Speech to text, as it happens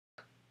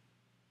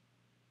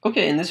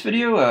Okay, in this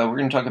video, we're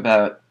going to talk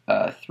about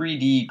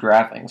 3D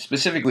graphing,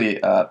 specifically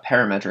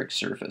parametric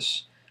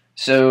surface.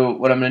 So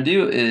what I'm going to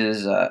do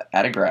is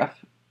add a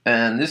graph,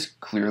 and this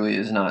clearly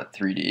is not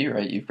 3D,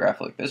 right? You've graphed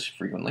like this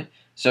frequently.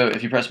 So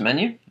if you press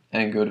Menu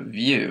and go to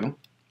View,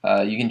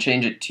 you can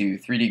change it to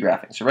 3D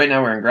graphing. So right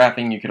now we're in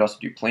graphing. You could also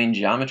do plane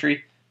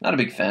geometry. Not a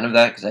big fan of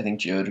that because I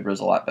think GeoGebra is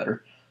a lot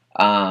better.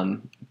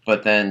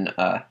 But then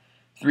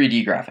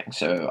 3D graphing,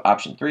 so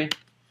option 3.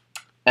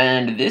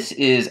 And this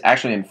is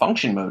actually in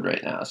function mode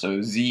right now.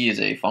 So z is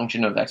a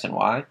function of x and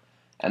y.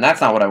 And that's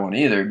not what I want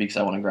either because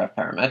I want to graph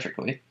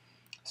parametrically.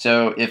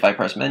 So if I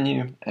press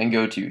menu and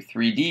go to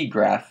 3D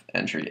graph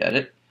entry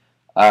edit,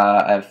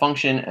 I have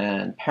function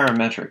and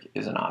parametric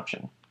is an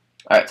option.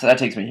 Alright, so that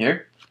takes me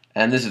here.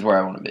 And this is where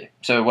I want to be.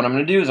 So what I'm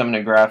going to do is I'm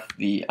going to graph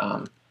the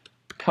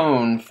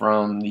cone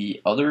from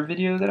the other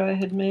video that I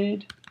had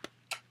made.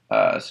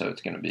 So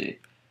it's going to be,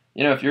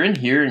 if you're in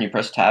here and you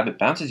press tab, it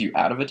bounces you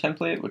out of a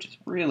template, which is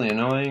really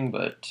annoying,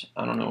 but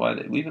I don't know why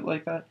they leave it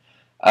like that.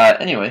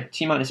 Anyway,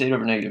 t minus 8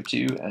 over negative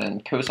 2,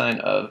 and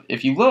cosine of,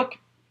 if you look,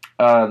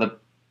 the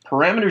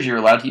parameters you're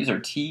allowed to use are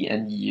t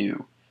and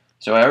u.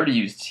 So I already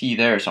used t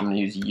there, so I'm going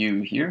to use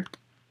u here,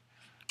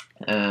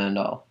 and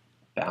I'll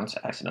bounce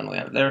accidentally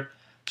out of there.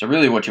 So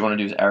really what you want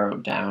to do is arrow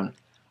down,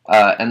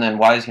 and then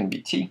y is going to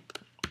be t,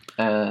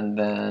 and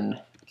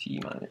then t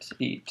minus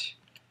 8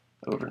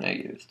 over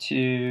negative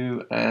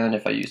 2, and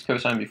if I used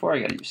cosine before,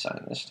 I gotta use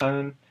sine this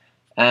time.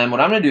 And what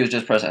I'm gonna do is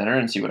just press enter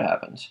and see what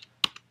happens.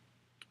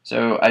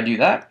 So I do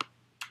that,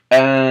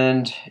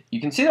 and you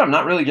can see that I'm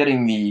not really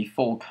getting the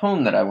full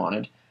cone that I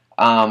wanted.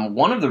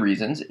 One of the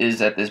reasons is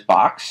that this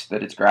box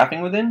that it's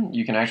graphing within,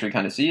 you can actually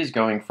kind of see, is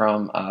going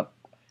from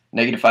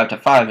 -5 to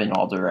 5 in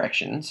all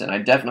directions, and I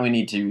definitely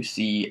need to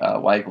see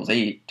y equals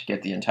 8 to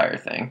get the entire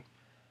thing.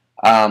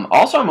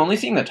 Also, I'm only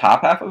seeing the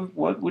top half of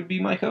what would be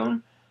my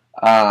cone.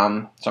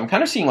 So I'm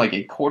kind of seeing like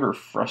a quarter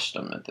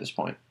frustum at this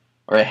point,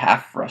 or a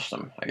half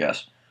frustum, I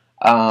guess.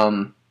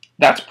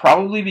 That's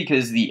probably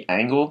because the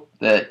angle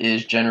that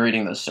is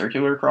generating the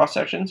circular cross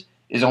sections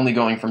is only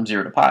going from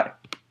 0 to pi.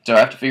 So I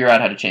have to figure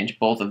out how to change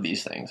both of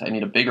these things. I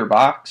need a bigger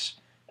box,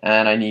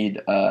 and I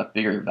need a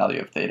bigger value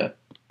of theta.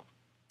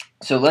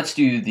 So let's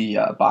do the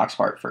box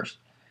part first.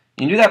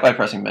 You can do that by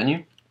pressing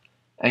menu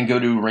and go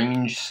to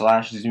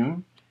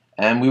range/zoom,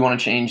 and we want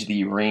to change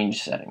the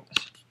range settings.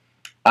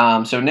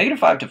 So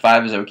 -5 to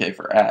 5 is okay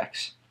for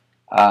x,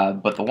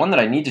 but the one that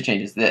I need to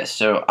change is this.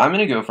 So I'm going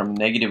to go from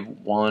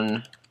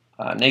 -1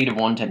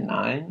 to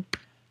 9,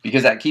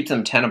 because that keeps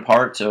them 10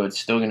 apart, so it's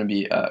still going to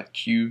be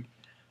cubed.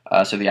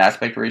 So the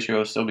aspect ratio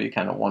will still be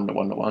kind of 1 to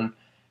 1 to 1.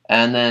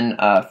 And then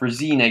for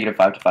z,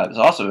 -5 to 5 is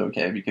also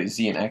okay, because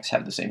z and x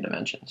have the same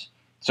dimensions.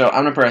 So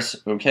I'm going to press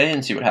OK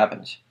and see what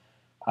happens.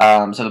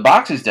 So the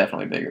box is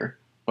definitely bigger,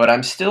 but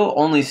I'm still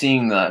only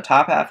seeing the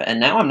top half, and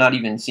now I'm not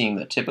even seeing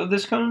the tip of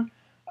this cone.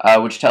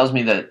 Which tells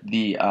me that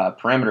the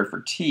parameter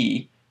for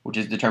t, which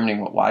is determining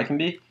what y can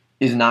be,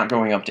 is not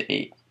going up to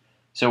 8.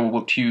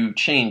 So to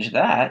change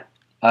that,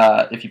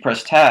 if you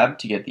press tab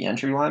to get the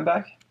entry line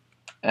back,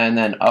 and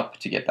then up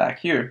to get back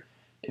here,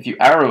 if you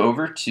arrow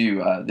over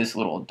to this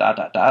little dot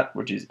dot dot,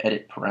 which is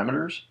edit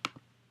parameters,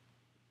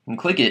 and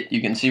click it,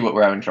 you can see what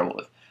we're having trouble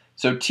with.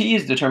 So t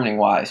is determining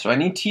y, so I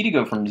need t to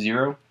go from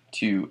 0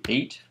 to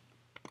 8.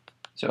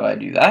 So I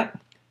do that.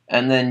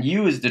 And then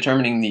u is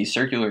determining the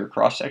circular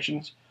cross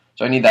sections.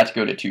 So I need that to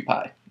go to 2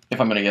 pi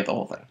if I'm going to get the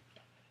whole thing.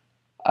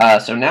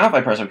 So now if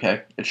I press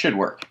OK, it should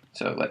work.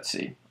 So let's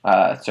see.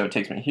 So it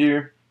takes me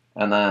here,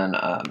 and then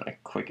I'm going to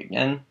click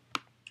again.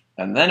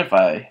 And then if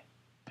I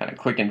kind of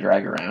click and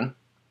drag around,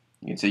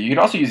 you can see you could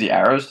also use the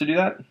arrows to do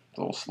that. It's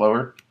a little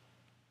slower,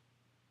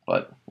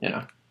 but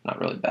not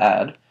really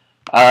bad.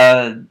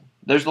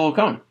 There's the little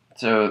cone.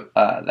 So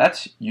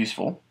that's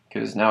useful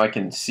because now I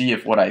can see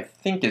if what I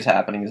think is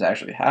happening is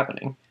actually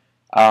happening.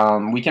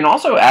 We can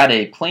also add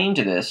a plane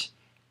to this.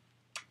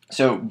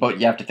 But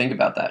you have to think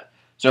about that.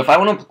 So if I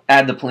want to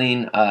add the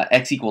plane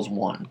x equals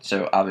 1,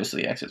 so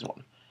obviously x is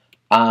 1.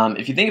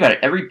 If you think about it,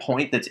 every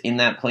point that's in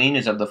that plane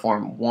is of the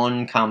form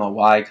 1,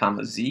 y,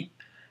 z.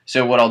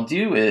 So what I'll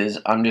do is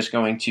I'm just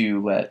going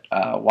to let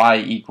y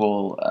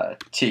equal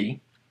t,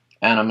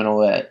 and I'm going to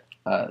let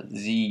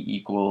z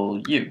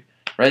equal u.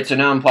 Right? So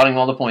now I'm plotting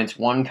all the points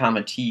 1,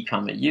 t,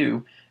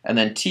 u, and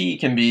then t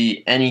can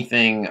be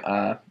anything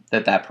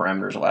that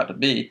parameter is allowed to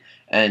be,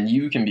 and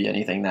u can be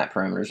anything that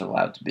parameter is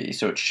allowed to be.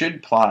 So it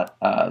should plot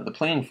the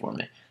plane for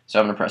me. So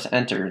I'm going to press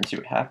enter and see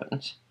what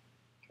happens.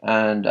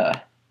 And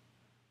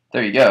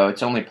there you go.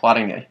 It's only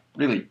plotting a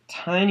really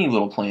tiny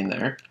little plane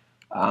there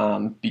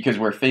because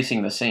we're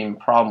facing the same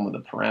problem with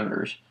the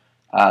parameters.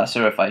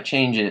 So if I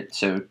change it,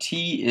 so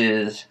t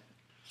is,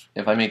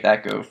 if I make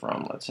that go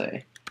from, let's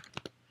say,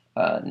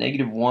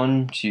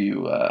 -1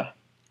 to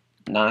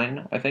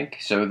 9, I think.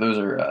 So those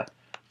are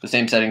the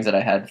same settings that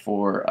I had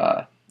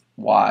for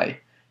y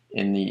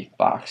in the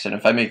box. And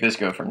if I make this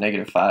go from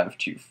 -5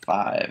 to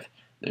 5,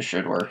 this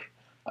should work.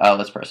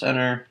 Let's press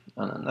enter,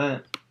 and then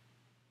that.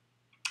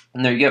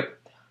 And there you go.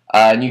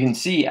 And you can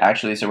see,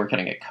 actually, so we're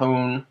cutting a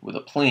cone with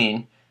a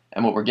plane,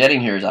 and what we're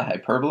getting here is a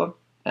hyperbola.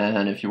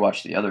 And if you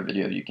watch the other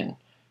video, you can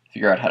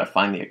figure out how to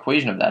find the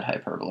equation of that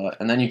hyperbola,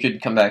 and then you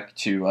could come back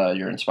to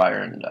your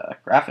Nspire and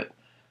graph it.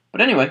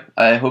 But anyway,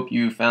 I hope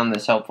you found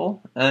this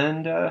helpful,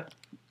 and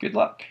good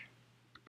luck.